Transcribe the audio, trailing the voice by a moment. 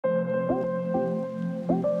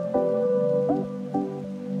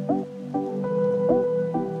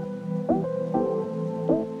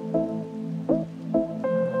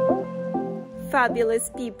fabulous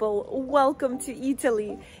people, welcome to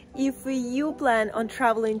Italy. If you plan on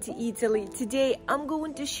traveling to Italy, today I'm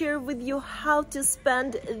going to share with you how to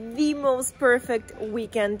spend the most perfect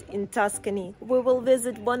weekend in Tuscany. We will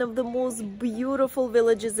visit one of the most beautiful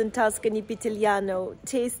villages in Tuscany, Pitigliano,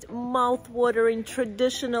 taste mouth-watering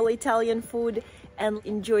traditional Italian food, and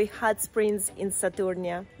enjoy hot springs in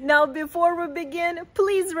Saturnia. Now, before we begin,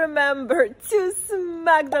 please remember to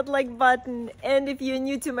smack that like button. And if you're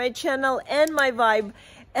new to my channel and my vibe,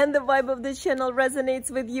 and the vibe of the channel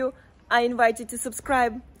resonates with you, I invite you to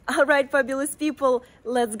subscribe. All right, fabulous people,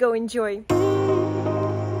 let's go enjoy.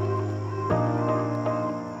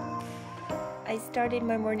 I started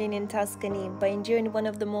my morning in Tuscany by enjoying one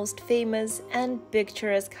of the most famous and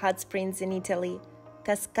picturesque hot springs in Italy,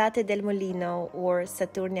 Cascate del Mulino, or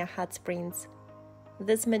Saturnia Hot Springs.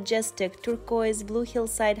 This majestic turquoise blue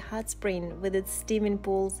hillside hot spring with its steaming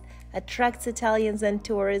pools attracts Italians and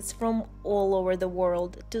tourists from all over the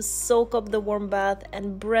world to soak up the warm bath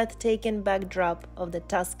and breathtaking backdrop of the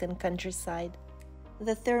Tuscan countryside.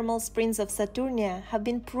 The thermal springs of Saturnia have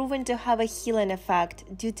been proven to have a healing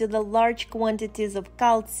effect due to the large quantities of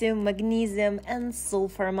calcium, magnesium, and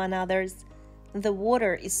sulfur, among others. The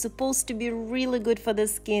water is supposed to be really good for the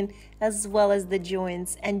skin as well as the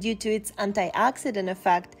joints, and due to its antioxidant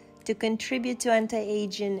effect, to contribute to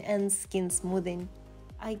anti-aging and skin smoothing.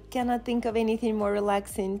 I cannot think of anything more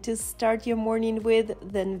relaxing to start your morning with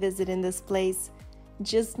than visiting this place.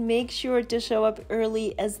 Just make sure to show up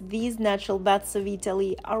early, as these natural baths of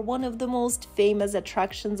Italy are one of the most famous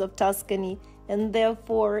attractions of Tuscany, and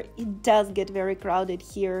therefore it does get very crowded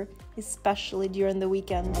here, especially during the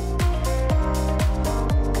weekend.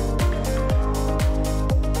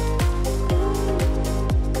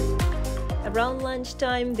 Around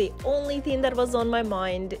lunchtime, the only thing that was on my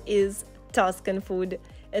mind is Tuscan food,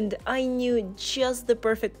 and I knew just the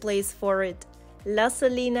perfect place for it. La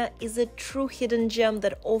Salina is a true hidden gem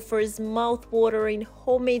that offers mouth-watering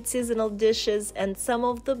homemade seasonal dishes and some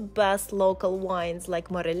of the best local wines like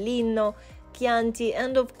Morellino, Chianti,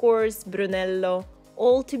 and of course Brunello,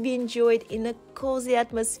 all to be enjoyed in a cozy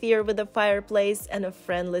atmosphere with a fireplace and a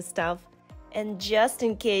friendly staff. And just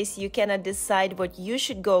in case you cannot decide what you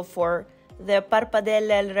should go for, the parpadelle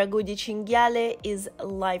al ragù di cinghiale is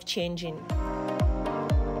life-changing.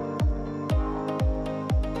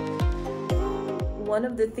 One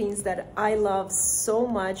of the things that I love so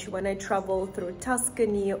much when I travel through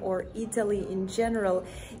Tuscany or Italy in general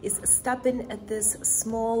is stopping at this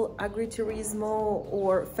small agriturismo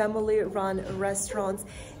or family-run restaurants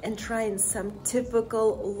and trying some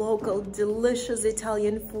typical, local, delicious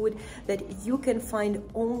Italian food that you can find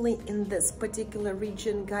only in this particular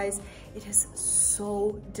region. Guys, it is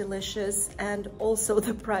so delicious, and also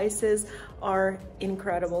the prices are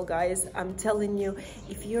incredible, guys. I'm telling you,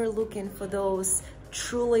 if you're looking for those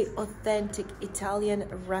truly authentic Italian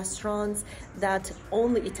restaurants that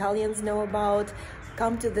only Italians know about,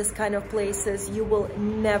 come to this kind of places. You will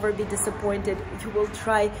never be disappointed. You will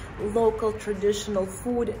try local traditional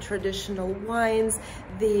food, traditional wines.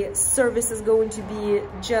 The service is going to be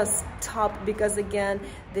just top, because again,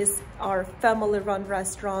 these are family-run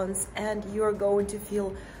restaurants and you're going to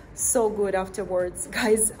feel so good afterwards.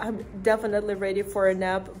 Guys, I'm definitely ready for a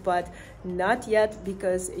nap, but not yet,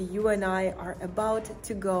 because you and I are about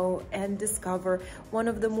to go and discover one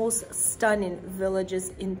of the most stunning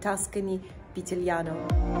villages in Tuscany, Pitigliano.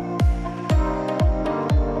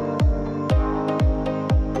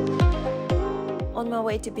 On my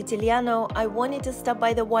way to Pitigliano, I wanted to stop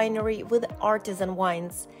by the winery with artisan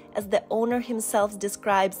wines, as the owner himself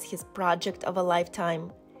describes his project of a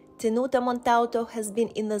lifetime. Tenuta Montauto has been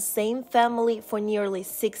in the same family for nearly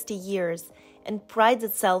 60 years and prides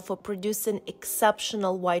itself for producing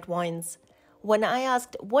exceptional white wines. When I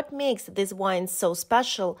asked what makes these wines so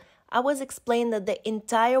special, I was explained that the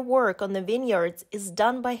entire work on the vineyards is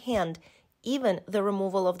done by hand, even the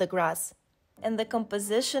removal of the grass. And the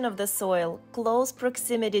composition of the soil, close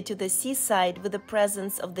proximity to the seaside with the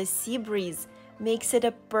presence of the sea breeze, makes it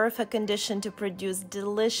a perfect condition to produce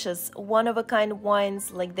delicious, one-of-a-kind wines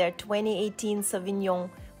like their 2018 Sauvignon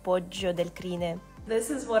Poggio del Crine. This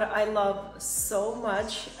is what I love so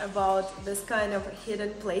much about this kind of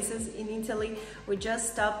hidden places in Italy. We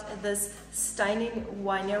just stopped at this stunning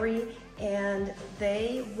winery and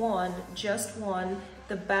they just won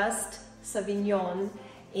the best Sauvignon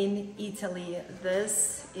in Italy.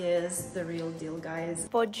 This is the real deal, guys.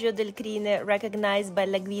 Poggio del Crine, recognized by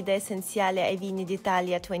La Guida Essenziale ai Vini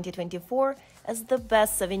d'Italia 2024 as the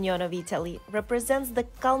best Sauvignon of Italy, represents the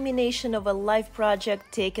culmination of a life project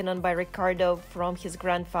taken on by Riccardo from his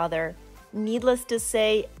grandfather. Needless to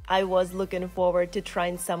say, I was looking forward to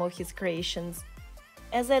trying some of his creations.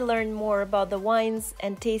 As I learned more about the wines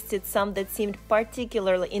and tasted some that seemed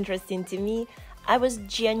particularly interesting to me, I was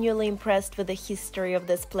genuinely impressed with the history of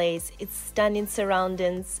this place, its stunning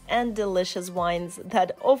surroundings, and delicious wines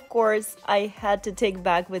that, of course, I had to take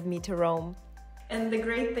back with me to Rome. And the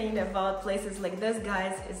great thing about places like this,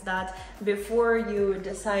 guys, is that before you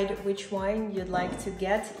decide which wine you'd like to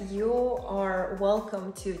get, you are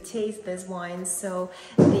welcome to taste these wines. So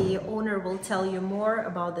the owner will tell you more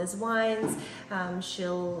about these wines.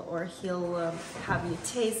 She'll or he'll have you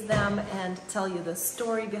taste them and tell you the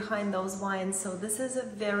story behind those wines. So this is a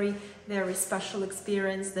very, very special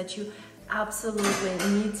experience that you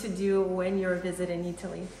absolutely need to do when you're visiting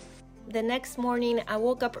Italy. The next morning, I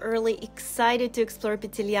woke up early, excited to explore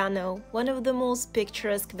Pitigliano, one of the most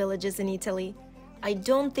picturesque villages in Italy. I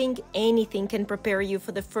don't think anything can prepare you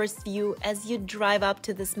for the first view as you drive up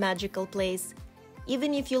to this magical place.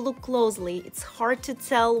 Even if you look closely, it's hard to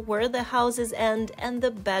tell where the houses end and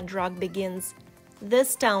the bedrock begins.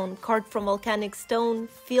 This town, carved from volcanic stone,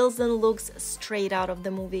 feels and looks straight out of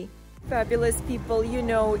the movie. Fabulous people, you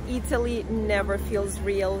know, Italy never feels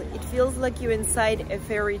real. It feels like you're inside a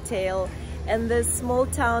fairy tale, and this small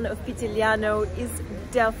town of Pitigliano is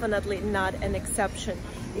definitely not an exception.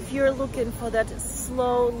 If you're looking for that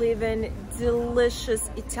slow living, delicious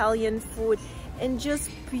Italian food and just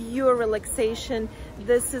pure relaxation,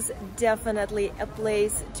 this is definitely a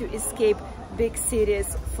place to escape big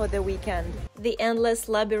cities for the weekend. The endless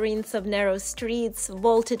labyrinths of narrow streets,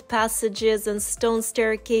 vaulted passages, and stone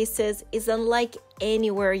staircases is unlike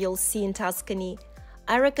anywhere you'll see in Tuscany.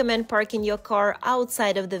 I recommend parking your car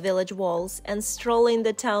outside of the village walls and strolling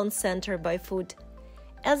the town center by foot.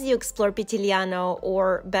 As you explore Pitigliano,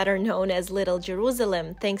 or better known as Little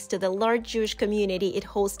Jerusalem, thanks to the large Jewish community it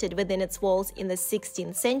hosted within its walls in the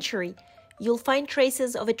 16th century, you'll find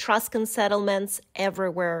traces of Etruscan settlements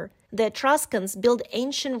everywhere. The Etruscans built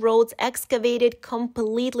ancient roads excavated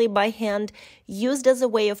completely by hand, used as a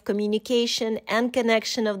way of communication and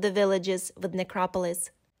connection of the villages with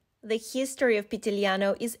necropolis. The history of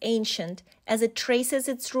Pitigliano is ancient, as it traces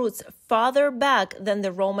its roots farther back than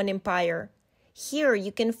the Roman Empire. Here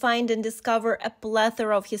you can find and discover a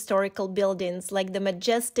plethora of historical buildings like the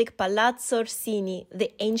majestic Palazzo Orsini,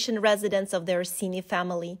 the ancient residence of the Orsini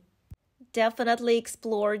family. Definitely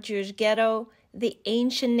explore Jewish Ghetto, the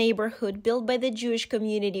ancient neighborhood built by the Jewish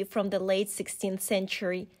community from the late 16th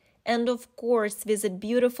century. And of course, visit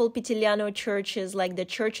beautiful Pitigliano churches like the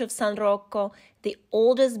Church of San Rocco, the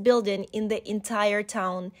oldest building in the entire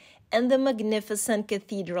town, and the magnificent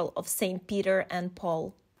Cathedral of St. Peter and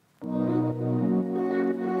Paul.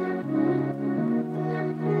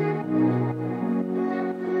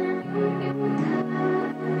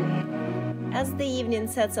 As the evening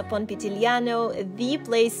sets upon Pitigliano, the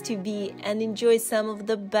place to be and enjoy some of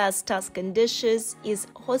the best Tuscan dishes is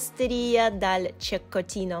Osteria del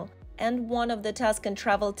Ceccottino. And one of the Tuscan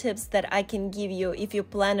travel tips that I can give you if you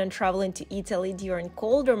plan on traveling to Italy during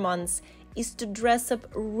colder months is to dress up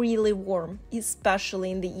really warm,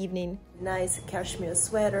 especially in the evening. Nice cashmere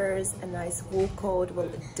sweaters, a nice wool coat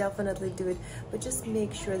will definitely do it, but just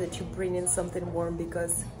make sure that you bring in something warm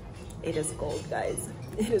because it is cold, guys.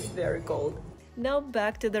 It is very cold. Now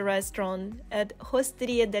back to the restaurant. At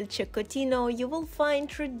Osteria del Ceccottino, you will find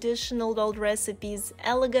traditional old recipes,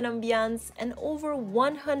 elegant ambiance, and over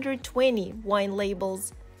 120 wine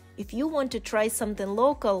labels. If you want to try something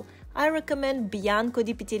local, I recommend Bianco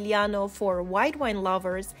di Pitigliano for white wine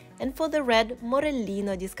lovers and for the red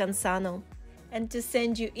Morellino di Scansano. And to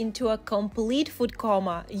send you into a complete food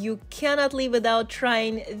coma, you cannot live without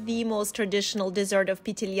trying the most traditional dessert of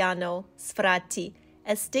Pitigliano, sfratti,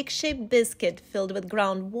 a stick-shaped biscuit filled with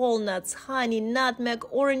ground walnuts, honey, nutmeg,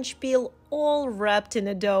 orange peel, all wrapped in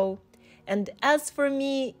a dough. And as for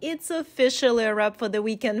me, it's officially a wrap for the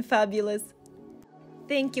weekend fabulous.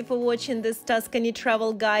 Thank you for watching this Tuscany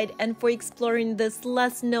travel guide and for exploring this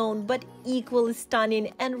less known but equally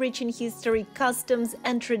stunning and rich in history, customs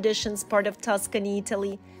and traditions part of Tuscany,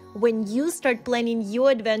 Italy. When you start planning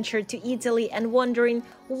your adventure to Italy and wondering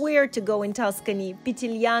where to go in Tuscany,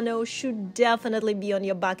 Pitigliano should definitely be on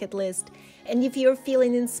your bucket list. And if you're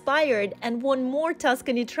feeling inspired and want more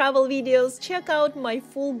Tuscany travel videos, check out my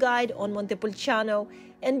full guide on Montepulciano.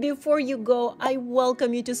 And before you go, I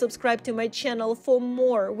welcome you to subscribe to my channel for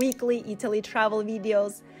more weekly Italy travel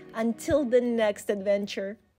videos. Until the next adventure.